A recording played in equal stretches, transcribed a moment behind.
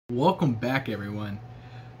Welcome back, everyone.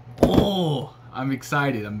 Oh, I'm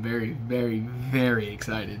excited. I'm very, very, very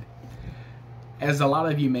excited. As a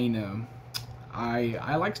lot of you may know,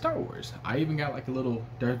 I like Star Wars. I even got like a little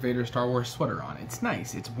Darth Vader Star Wars sweater on. It's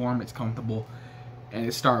nice, it's warm, it's comfortable, and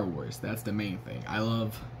it's Star Wars. That's the main thing. I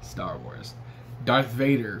love Star Wars. Darth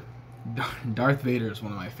Vader is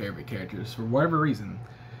one of my favorite characters for whatever reason.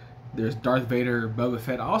 There's Darth Vader, Boba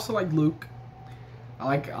Fett. I also like Luke. I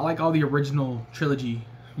like all the original trilogy,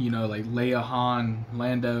 you know, like Leia, Han,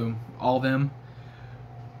 Lando, all them.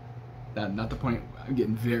 Not the point. I'm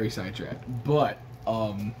getting very sidetracked, but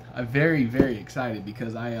I'm very, very excited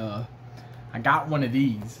because I got one of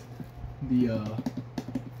these, the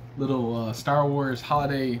little Star Wars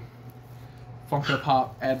holiday Funko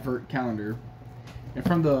Pop Advert calendar, and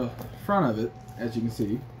from the front of it, as you can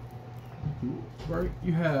see, right,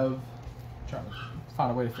 you have, trying to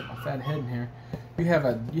find a way to fit my fat head in here. You have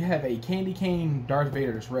a candy cane Darth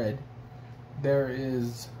Vader that's red.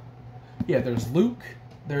 There's Luke.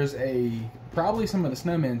 There's probably some of the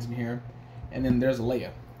snowmans in here, and then there's a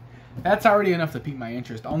Leia. That's already enough to pique my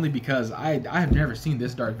interest, only because I have never seen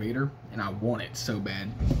this Darth Vader, and I want it so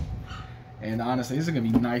bad. And honestly, this is gonna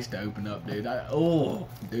be nice to open up, dude.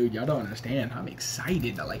 Dude, y'all don't understand. I'm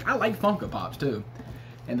excited. I like Funko Pops too,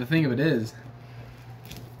 and the thing of it is,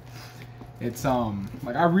 it's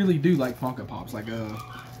like I really do like Funko Pops. Like I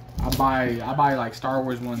buy like Star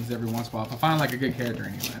Wars ones every once in a while. If I find like a good character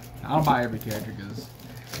anyway. I don't buy every character because,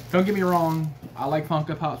 don't get me wrong, I like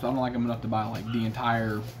Funko Pops, but I don't like them enough to buy like the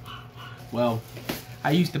entire. Well, I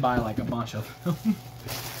used to buy like a bunch of them,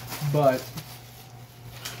 but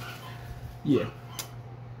yeah.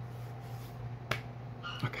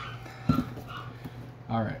 Okay.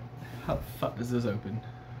 All right. How the fuck does this open?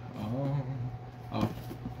 Oh.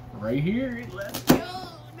 Right here, let's go,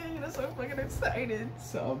 dude, I'm so fucking excited.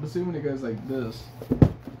 So I'm assuming it goes like this,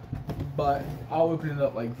 but I'll open it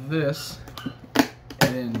up like this, and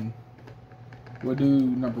then we'll do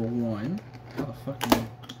number one. How the fuck do you...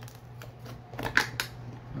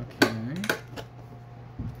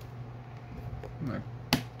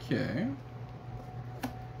 Okay.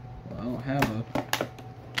 Well, I don't have a...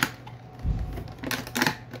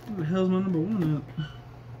 Where the hell's my number one at?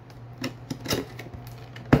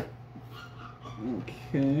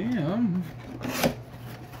 Okay,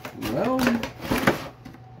 well,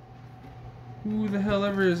 who the hell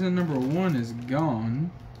ever is in number one is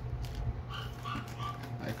gone,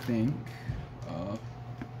 I think.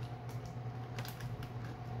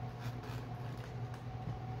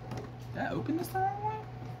 Did I open this the wrong way?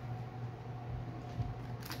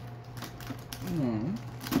 No.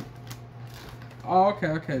 Oh,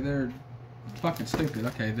 okay, they're fucking stupid.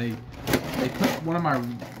 Okay, they put one of my,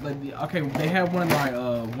 okay, they have one of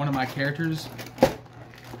my characters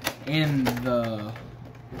in the,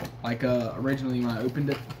 originally when I opened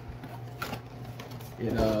it,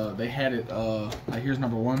 they had it, like, here's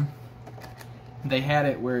number one. They had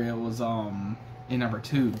it where it was, in number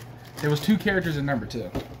two. There was two characters in number two.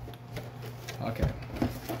 Okay,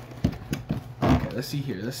 let's see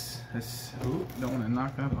here. Oh, don't want to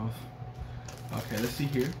knock that off. Okay, let's see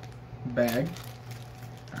here. Bag.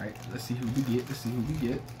 Alright, let's see who we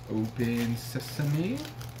get. Open sesame.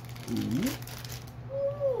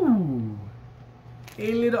 Ooh.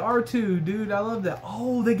 A little R2, dude. I love that.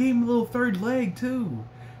 Oh, they gave him a little third leg, too.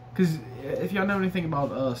 Because if y'all know anything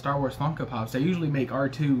about Star Wars Funko Pops, they usually make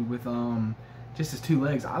R2 with just his two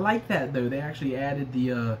legs. I like that, though. They actually added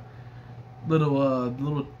the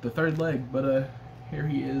the third leg. But here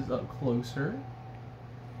he is up closer.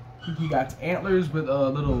 He got antlers with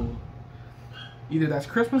little... Either that's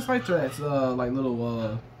Christmas lights or that's like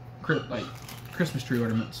little Christmas tree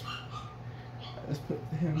ornaments. Let's put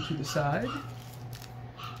him to the side.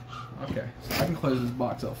 Okay, so I can close this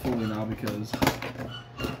box up fully now because,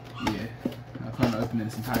 yeah, I plan on opening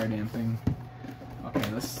this entire damn thing. Okay,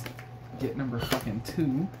 let's get number fucking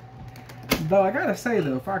two. Though I gotta say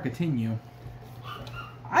though, before I continue,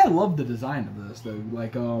 I love the design of this though.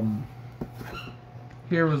 Like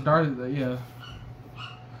here was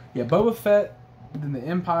Boba Fett. Then the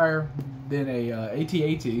Empire, then a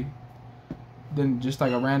AT-AT, then just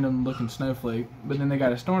like a random looking snowflake. But then they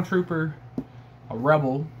got a Stormtrooper, a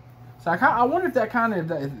Rebel. So I wonder if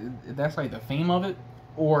if that's like the theme of it,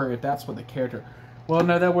 or if that's what the character. Well,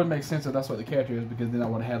 no, that wouldn't make sense if that's what the character is, because then I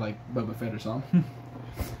would have had like Boba Fett or something.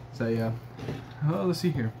 So yeah. Oh, let's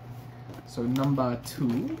see here. So number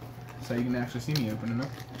two. So you can actually see me opening it.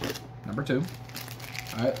 Number two.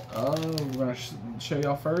 All right. We're gonna show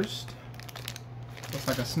y'all first. Looks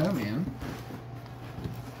like a snowman.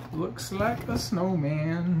 Looks like a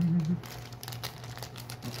snowman.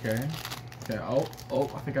 Okay. Okay.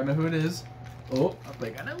 Oh, I think I know who it is. Oh, I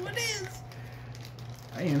think I know who it is.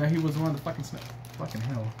 I didn't know he was one of the fucking snakes. Fucking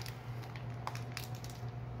hell.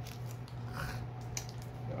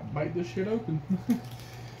 Gotta bite this shit open.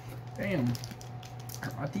 Damn.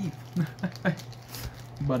 Hurt my teeth.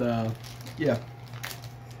 But, yeah.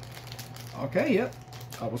 Okay, yep.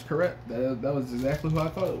 I was correct. That was exactly who I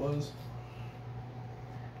thought it was.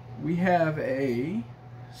 We have a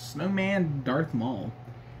Snowman Darth Maul.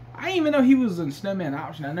 I didn't even know he was a Snowman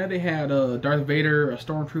option. I know they had Darth Vader, a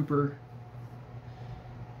Stormtrooper.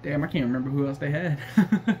 Damn, I can't remember who else they had.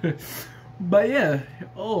 But yeah,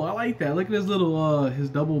 oh, I like that. Look at his little, his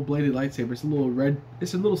double-bladed lightsaber. It's a little red.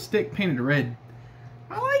 It's a little stick painted red.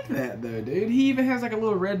 I like that though, dude. He even has like a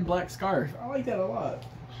little red and black scarf. I like that a lot.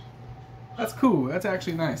 That's cool. That's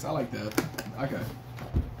actually nice. I like that. Okay.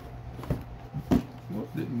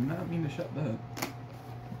 Whoop, did not mean to shut that.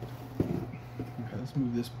 Okay, let's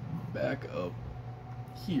move this back up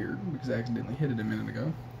here because I accidentally hit it a minute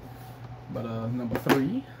ago. But number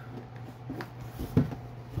 3.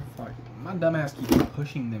 Fuck, my dumbass keeps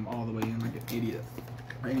pushing them all the way in like an idiot.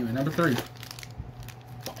 Anyway, number 3.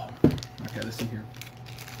 Okay, let's see here.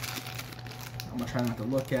 I'm gonna try not to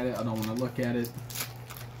look at it. I don't want to look at it.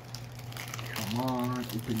 Come on,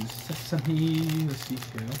 open sesame. Let's see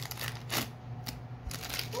here.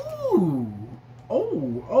 Ooh!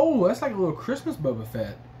 Oh, that's like a little Christmas Boba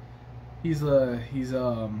Fett. He's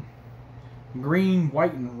green,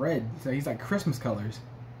 white, and red. So he's like Christmas colors.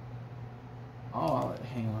 Oh,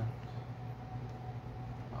 hang on.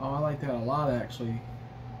 Oh, I like that a lot actually.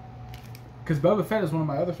 Because Boba Fett is one of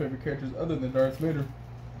my other favorite characters other than Darth Vader.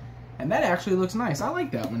 And that actually looks nice. I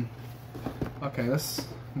like that one. Okay, that's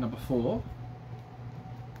number 4.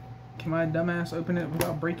 Can my dumbass open it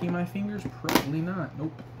without breaking my fingers? Probably not.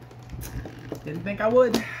 Nope. Didn't think I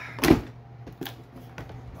would.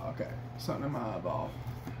 Okay, something in my eyeball.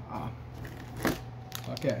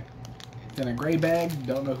 Okay. It's in a gray bag.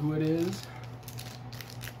 Don't know who it is.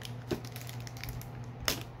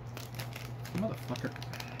 Motherfucker.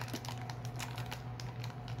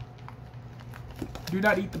 Do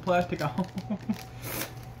not eat the plastic off.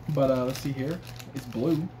 But let's see here. It's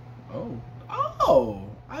blue. Oh!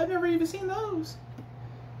 I've never even seen those.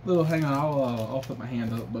 Little, hang on. I'll put my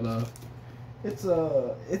hand up. But it's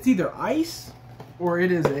either ice or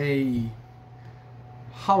it is a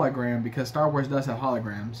hologram because Star Wars does have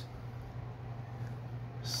holograms.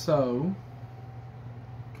 So,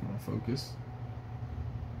 come on, focus.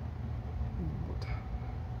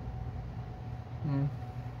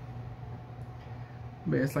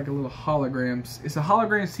 But it's like a little hologram. It's a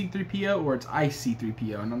hologram C-3PO or it's ice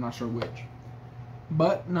C-3PO, and I'm not sure which.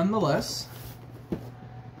 But nonetheless,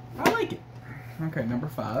 I like it. Okay, number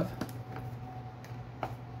 5.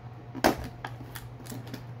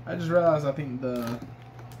 I just realized I think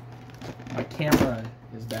my camera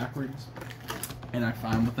is backwards, and I'm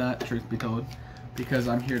fine with that, truth be told, because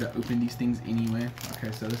I'm here to open these things anyway.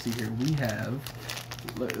 Okay, so let's see here. We have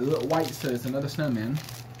white, so it's another snowman.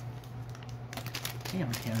 Damn,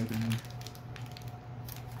 I can't open them.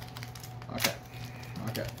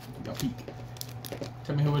 Okay, y'all peek.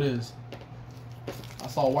 Tell me who it is. I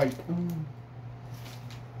saw white.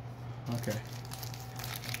 Okay.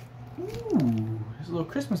 Ooh, there's a little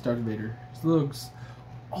Christmas Darth Vader.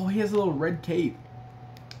 Oh, he has a little red cape.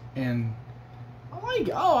 And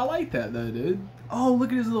I like that though, dude. Oh,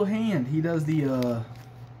 look at his little hand. He does like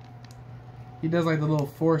the little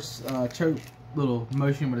force choke little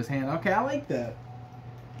motion with his hand. Okay, I like that.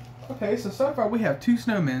 Okay, so far we have 2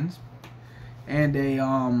 snowmen and a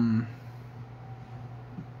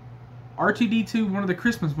R2-D2, one of the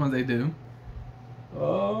Christmas ones they do.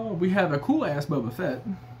 Oh, we have a cool ass Boba Fett.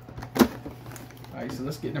 Alright, so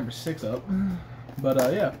let's get number 6 up. But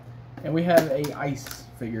yeah, and we have a ice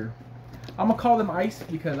figure. I'm gonna call them ice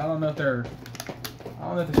because I don't know if they're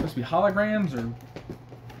supposed to be holograms or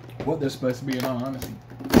what they're supposed to be. In all honesty,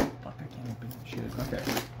 fuck, I can't open this shit. Okay,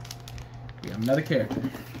 we have another character.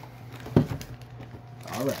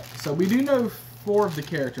 All right, so we do know 4 of the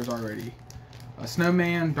characters already: a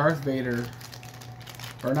snowman, Darth Vader,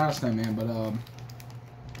 or not a snowman, but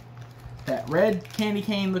that red candy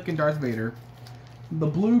cane looking Darth Vader, the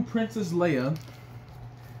blue Princess Leia,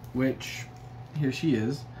 which here she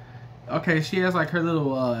is. Okay, she has like her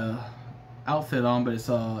little outfit on, but it's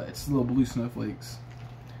little blue snowflakes.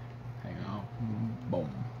 Hang on,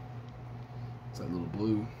 boom. It's like little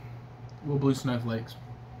blue snowflakes.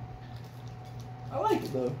 I like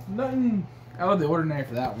it though. Nothing out of the ordinary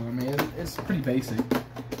for that one. I mean, it's pretty basic.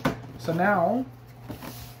 So now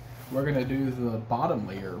we're gonna do the bottom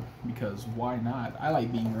layer because why not? I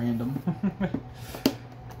like being random.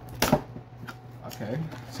 Okay,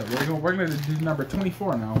 so we're gonna do number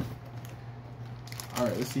 24 now. All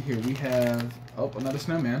right, let's see here. We have another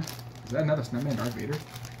snowman. Is that another snowman, Darth Vader?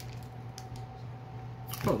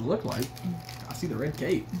 That's what it looked like. I see the red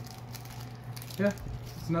cape. Yeah,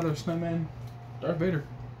 it's another snowman, Darth Vader.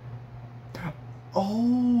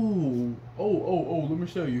 Oh, let me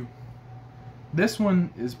show you. This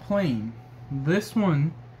one is plain. This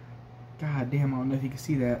one, god damn, I don't know if you can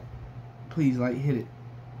see that. Please, light, hit it.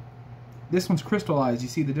 This one's crystallized. You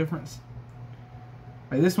see the difference?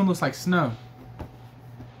 Like, this one looks like snow.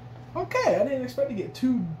 Okay, I didn't expect to get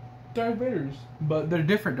two Darth Vaders, but they're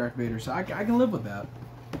different Darth Vaders, so I can live with that.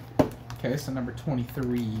 Okay, so number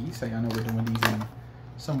 23. So I know we're doing these in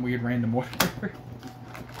some weird random order.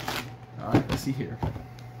 Alright, let's see here.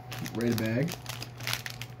 Red bag.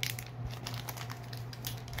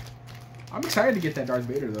 I'm excited to get that Darth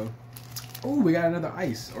Vader, though. Oh, we got another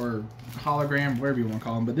ice, or hologram, whatever you want to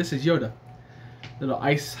call him, but this is Yoda. Little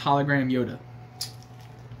ice hologram Yoda.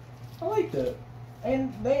 I like that.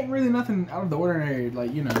 And they ain't really nothing out of the ordinary,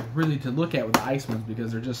 like, you know, really to look at with the ice ones,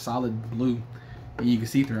 because they're just solid blue. And you can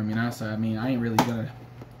see through them, you know, so, I mean, I ain't really gonna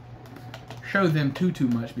show them too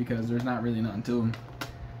much, because there's not really nothing to them.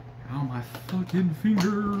 Ow, my fucking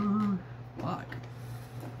finger! Fuck.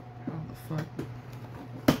 How the fuck?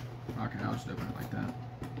 Okay, I'll just open it like that.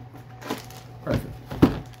 Perfect.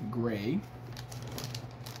 Gray.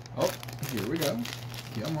 Oh, here we go.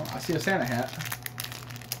 Come on. I see a Santa hat.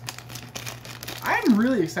 I'm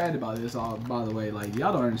really excited about this, by the way. Like,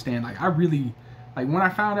 y'all don't understand. Like, I really... Like, when I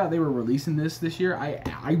found out they were releasing this year, I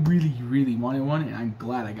really wanted one, and I'm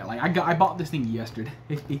glad I got... Like, I bought this thing yesterday.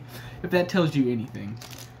 If that tells you anything.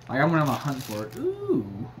 Like, I went on a hunt for it.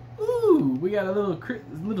 Ooh, we got a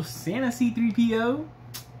little Santa C-3PO.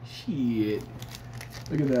 Shit.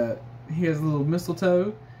 Look at that. He has a little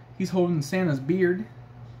mistletoe. He's holding Santa's beard.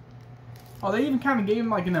 Oh, they even kind of gave him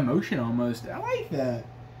like an emotion almost. I like that.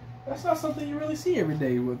 That's not something you really see every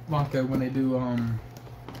day with Funko when they do,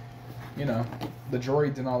 you know, the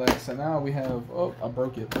droids and all that. So now we have, oh, I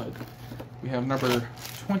broke it, but we have number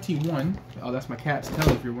 21. Oh, that's my cat's tail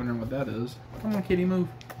if you're wondering what that is. Come on, kitty, move.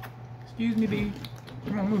 Excuse me, baby.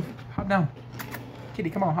 Come on, move. Hop down. Kitty,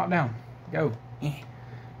 come on, hop down. Go.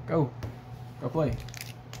 Go. Go play.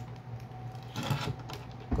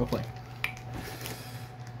 Go play.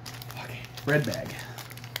 Okay. Red bag.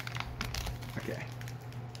 Okay.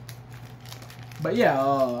 But yeah,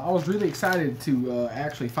 I was really excited to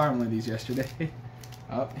actually find one of these yesterday.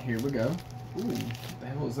 Oh, here we go. Ooh, what the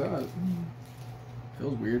hell is that?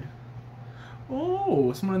 Feels weird. Oh,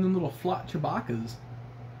 it's one of them little flot Chewbacca's.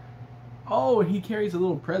 Oh, he carries a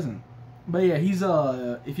little present. But yeah, he's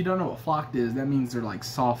if you don't know what flocked is, that means they're like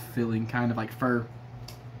soft feeling, kind of like fur.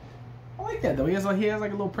 I like that though. He has like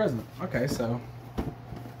a little present. Okay, so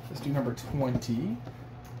let's do number 20.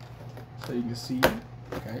 So you can see.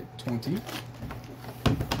 Okay, 20.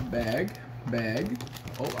 Bag.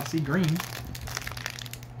 Oh, I see green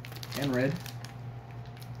and red.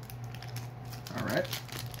 All right.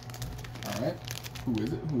 Who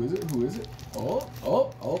is it?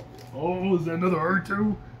 Oh, is there another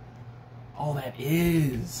R2? Oh, that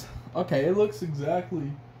is. Okay, it looks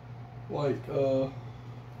exactly like,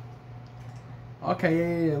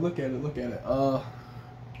 okay, yeah, look at it.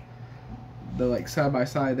 They're like side by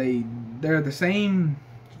side. They're the same,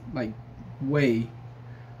 like, way,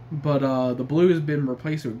 but, the blue has been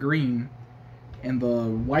replaced with green, and the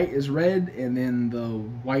white is red, and then the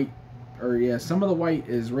white, or yeah, some of the white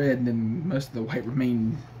is red, and then most of the white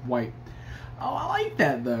remain white. Oh, I like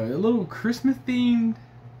that, though. A little Christmas themed.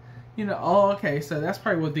 You know, oh, okay, so that's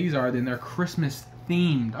probably what these are, then they're Christmas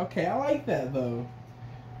themed. Okay, I like that, though.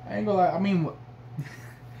 I ain't gonna lie, I mean,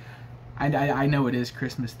 I know it is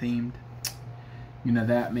Christmas themed. You know,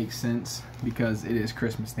 that makes sense, because it is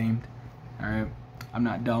Christmas themed. Alright, I'm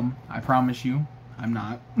not dumb, I promise you, I'm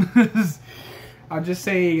not. I'll just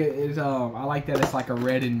say, I like that it's like a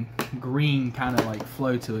red and green kind of like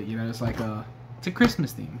flow to it, you know, it's like it's a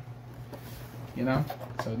Christmas theme. You know,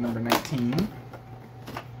 so number 19.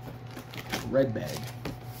 Red bag.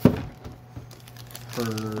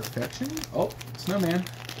 Perfection. Oh, snowman.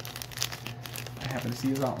 I happen to see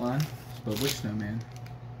his outline. But which snowman?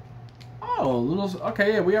 Oh, little.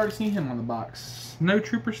 Okay, yeah, we already seen him on the box. Snow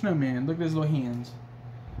Trooper Snowman. Look at his little hands.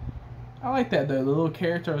 I like that though. The little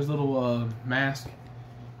character, his little mask.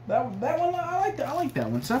 That one, I like that. I like that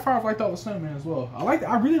one. So far, I've liked all the snowmen as well.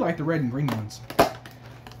 I really like the red and green ones.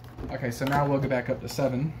 Okay, so now we'll go back up to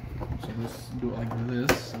 7. So let's do it like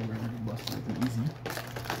this. So we're going to bust something easy.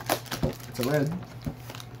 It's a red.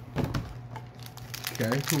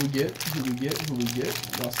 Okay, who we get?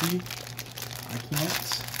 Y'all see? I can't.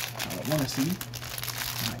 I don't want to see.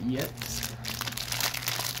 yet.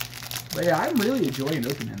 But yeah, I'm really enjoying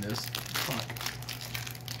opening this. Fuck.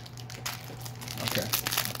 Okay.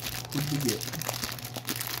 What did we get?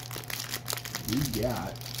 We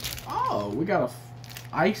got... Oh, we got a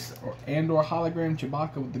ice or hologram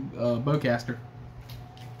Chewbacca with the bowcaster.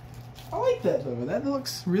 I like that though. That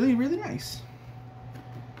looks really, really nice.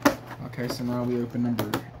 Okay, so now we open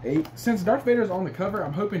number 8. Since Darth Vader is on the cover,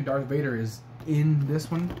 I'm hoping Darth Vader is in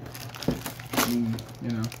this one. I mean, you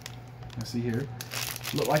know, let's see here.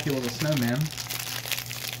 Looked like it was a snowman.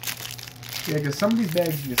 Yeah, because some of these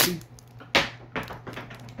bags you see.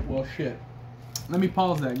 Well, shit. Let me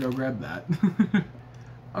pause that and go grab that.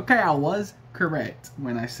 Okay, I was correct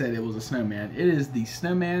when I said it was a snowman. It is the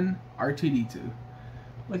Snowman R2-D2.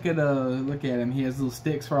 Look at him. He has little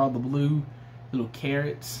sticks for all the blue little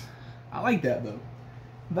carrots. I like that though.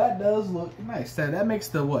 That does look nice. That makes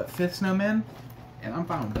the what, 5th snowman? And I'm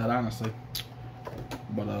fine with that, honestly.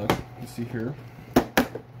 But let's see here.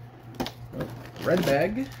 Oh, red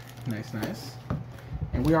bag. Nice, nice.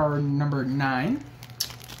 And we are number 9.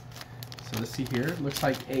 So let's see here. Looks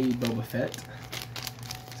like a Boba Fett.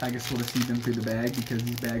 So I can sort of see them through the bag because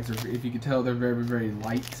these bags are, if you can tell, they're very, very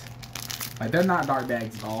light. Like, they're not dark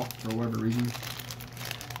bags at all, for whatever reason.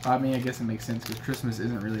 I mean, I guess it makes sense because Christmas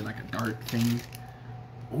isn't really like a dark thing.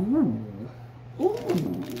 Ooh.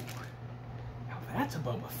 Ooh. Now that's a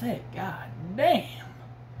Boba Fett. God damn.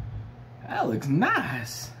 That looks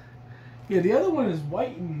nice. Yeah, the other one is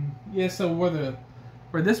white and... Yeah, so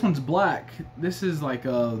where this one's black, this is like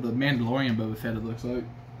the Mandalorian Boba Fett, it looks like.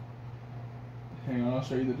 Hang on, I'll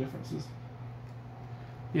show you the differences.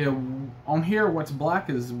 Yeah, on here, what's black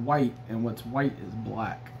is white, and what's white is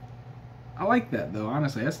black. I like that, though,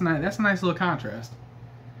 honestly. That's nice. That's a nice little contrast.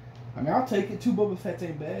 I mean, I'll take it. 2 Boba Fett's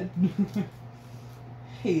ain't bad.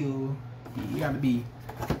 Hell, you gotta be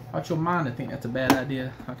out your mind to think that's a bad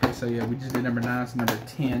idea. Okay, so yeah, we just did number 9, so number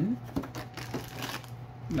 10.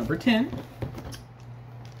 Number 10.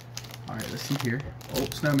 Alright, let's see here. Oh,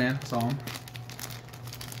 snowman. I saw him.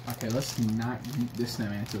 Okay, let's not beat this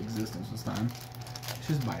snowman into existence this time. Let's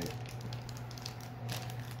just bite it.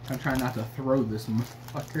 I'm trying not to throw this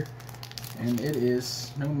motherfucker. And it is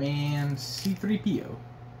Snowman C-3PO.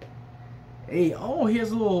 Hey, oh, he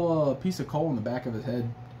has a little piece of coal in the back of his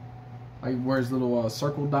head. Like where his little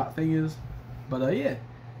circle dot thing is. But yeah.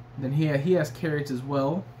 Then he has carrots as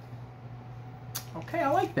well. Okay, I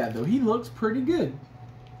like that though. He looks pretty good.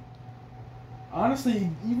 Honestly,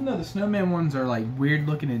 even though the snowman ones are like weird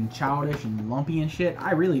looking and childish and lumpy and shit,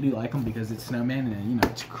 I really do like them because it's snowman and you know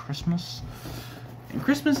it's Christmas. And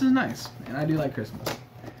Christmas is nice. And I do like Christmas.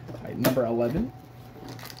 Alright, number 11.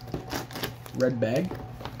 Red bag.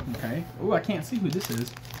 Okay. Oh, I can't see who this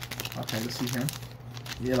is. Okay, let's see here.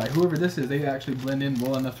 Yeah, like whoever this is, they actually blend in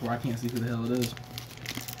well enough to where I can't see who the hell it is.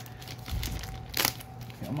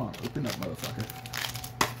 Come on, open up, motherfucker.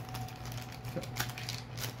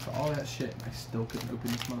 So all that shit, I still couldn't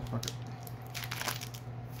open this motherfucker.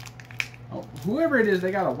 Oh, whoever it is,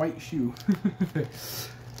 they got a white shoe.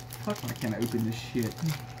 Fuck, why can't I open this shit?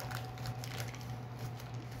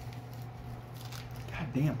 God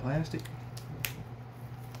damn plastic.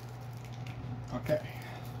 Okay.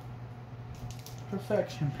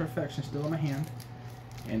 Perfection, perfection, still in my hand.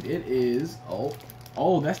 And it is,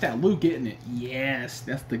 oh, that's that Luke, isn't it? Yes,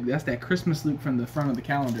 that's that Christmas Luke from the front of the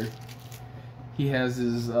calendar. He has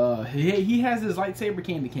his he has his lightsaber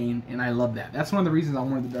candy cane, and I love that. That's one of the reasons I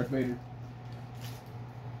wanted the Darth Vader.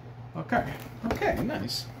 Okay, okay,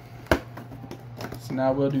 nice. So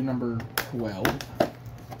now we'll do number 12.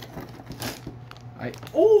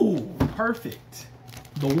 Oh, perfect.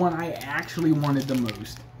 The one I actually wanted the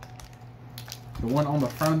most. The one on the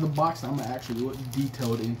front of the box, I'm gonna actually look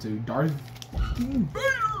detailed into Darth Vader.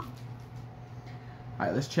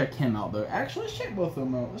 Alright, let's check him out though. Actually, let's check both of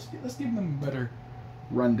them out. Let's give them a better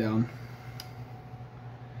rundown.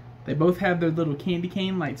 They both have their little candy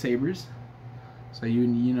cane lightsabers. So you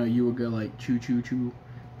know you would go like choo choo choo,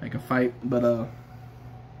 like a fight. But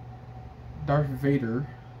Darth Vader.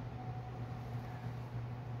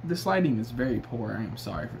 This lighting is very poor. I am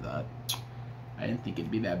sorry for that. I didn't think it'd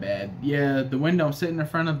be that bad. Yeah, the window I'm sitting in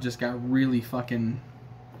front of just got really fucking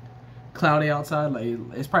cloudy outside. Like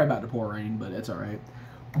it's probably about to pour rain, but it's alright.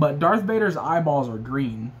 But Darth Vader's eyeballs are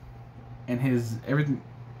green, and his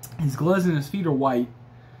gloves and his feet are white,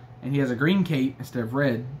 and he has a green cape instead of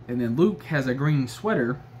red. And then Luke has a green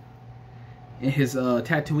sweater in his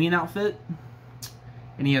Tatooine outfit,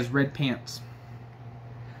 and he has red pants.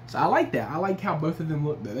 So I like that. I like how both of them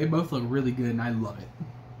look. They both look really good, and I love it.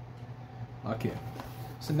 Okay,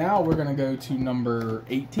 so now we're gonna go to number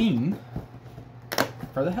 18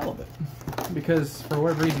 for the hell of it. because for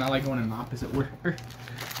whatever reason I like going in the opposite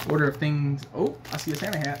order of things. Oh, I see a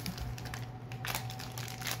Santa hat.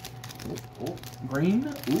 Oh,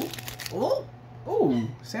 green. Oh,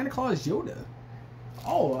 Santa Claus Yoda.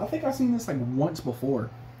 Oh, I think I've seen this like once before.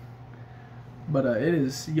 But it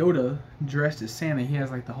is Yoda dressed as Santa. He has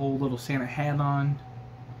like the whole little Santa hat on.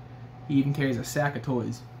 He even carries a sack of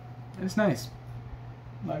toys. And it's nice.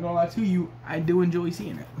 I'm not gonna lie to you, I do enjoy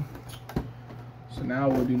seeing it. So now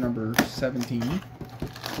we'll do number 17.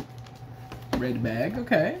 Red bag.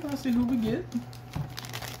 Okay, let's see who we get.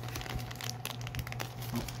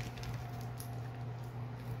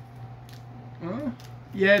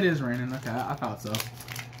 Yeah, it is raining. Okay, I thought so.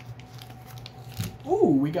 Ooh,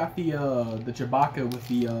 we got the Chewbacca with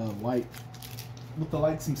the light, with the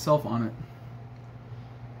lights himself on it.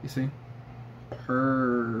 You see?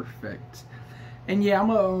 Perfect. And yeah, I'm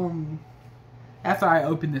gonna after I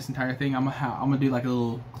open this entire thing, I'm gonna do like a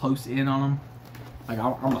little close in on them. Like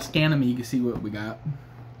I'm gonna scan them and you can see what we got.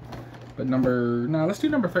 But let's do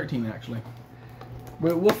number 13 actually.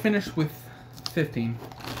 We'll finish with 15.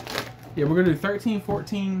 Yeah, we're gonna do 13,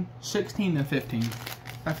 14, 16, and 15.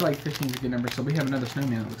 I feel like 15 is a good number, so we have another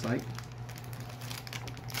snowman, it looks like.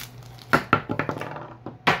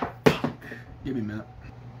 Give me a minute.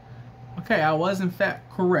 Okay, I was in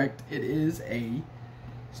fact correct. It is a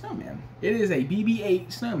snowman. It is a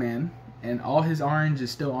BB-8 snowman, and all his orange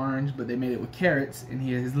is still orange, but they made it with carrots, and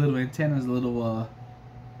he has his little antennas, a little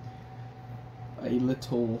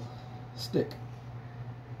stick.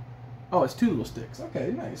 Oh, it's 2 little sticks.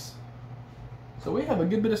 Okay, nice. So we have a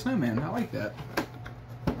good bit of snowman. I like that.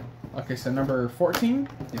 Okay, so number 14?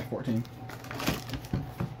 Yeah, 14.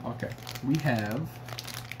 Okay, we have...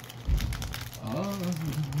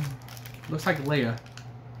 looks like Leia.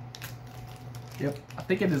 Yep, I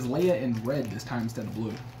think it is Leia in red this time instead of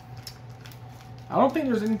blue. I don't think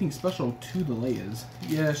there's anything special to the Leias.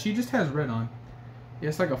 Yeah, she just has red on. Yeah,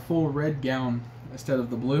 it's like a full red gown instead of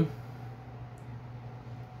the blue.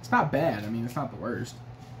 It's not bad. I mean, it's not the worst.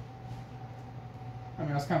 I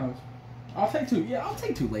mean, that's kind of... I'll take 2. Yeah, I'll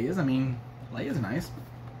take 2 Leias. I mean, Leia's nice.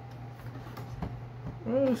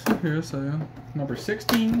 Let's see here. So, number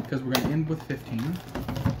 16, because we're going to end with 15.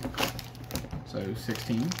 So,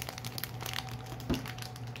 16.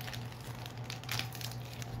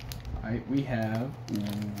 Alright, we have...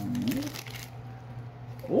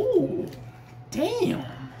 Oh, damn.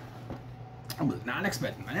 I was not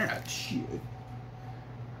expecting that. Shit.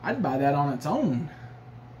 I'd buy that on its own.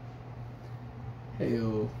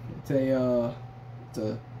 Hell, it's a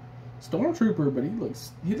stormtrooper, but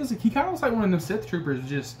he kind of looks like one of them Sith troopers,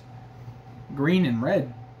 just green and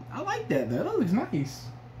red. I like that though. That looks nice.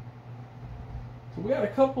 So we got a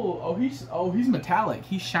couple. Oh, he's metallic.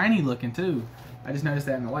 He's shiny looking too. I just noticed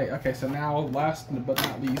that in the light. Okay, so now last but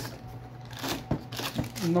not least,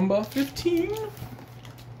 number 15.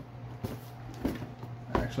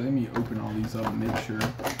 Actually, let me open all these up and make sure.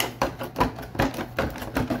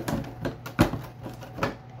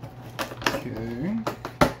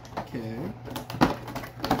 Okay.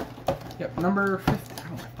 Yep, number 15.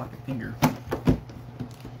 Oh, my fucking finger.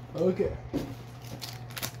 Okay.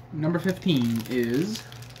 Number 15 is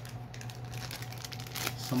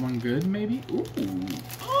someone good, maybe? Ooh.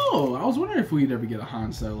 Oh, I was wondering if we'd ever get a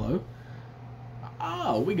Han Solo.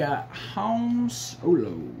 Oh, we got Han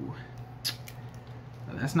Solo.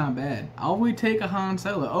 That's not bad. I'll we take a Han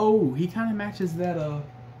Solo. Oh, he kind of matches that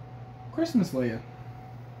Christmas Leia.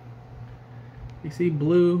 You see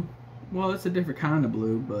blue? Well, it's a different kind of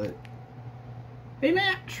blue, but they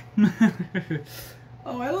match.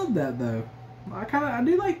 Oh, I love that though. I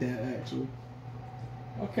do like that actually.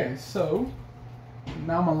 Okay, so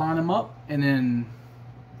now I'm gonna line them up, and then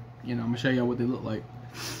I'm gonna show y'all what they look like.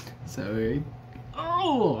 So,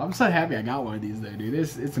 oh, I'm so happy I got one of these though, dude.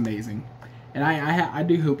 It's amazing, and I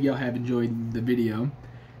do hope y'all have enjoyed the video.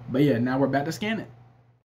 But yeah, now we're about to scan it.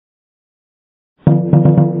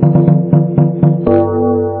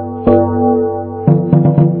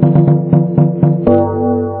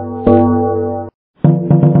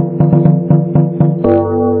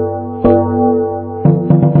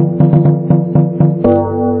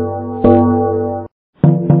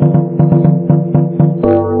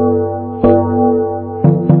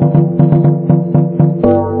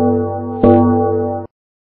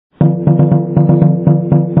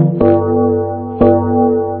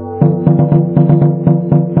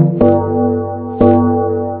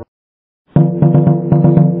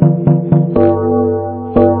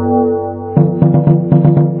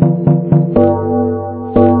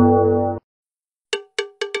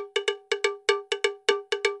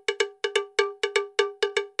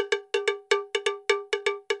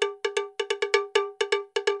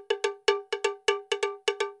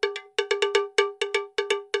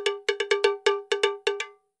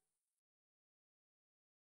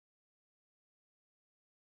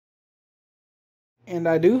 And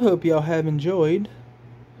I do hope y'all have enjoyed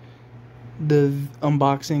the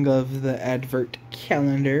unboxing of the Advert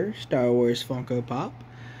calendar Star Wars Funko Pop.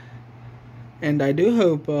 And I do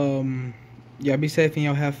hope y'all be safe and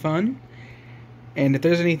y'all have fun. And if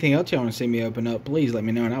there's anything else y'all want to see me open up, please let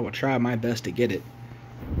me know and I will try my best to get it.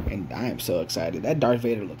 And I am so excited. That Darth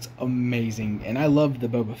Vader looks amazing. And I love the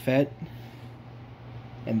Boba Fett.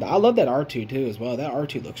 And I love that R2 too as well. That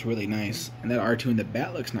R2 looks really nice. And that R2 in the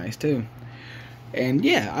bat looks nice too. And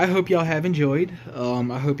yeah, I hope y'all have enjoyed.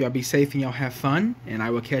 I hope y'all be safe and y'all have fun. And I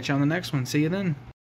will catch you on the next one. See you then.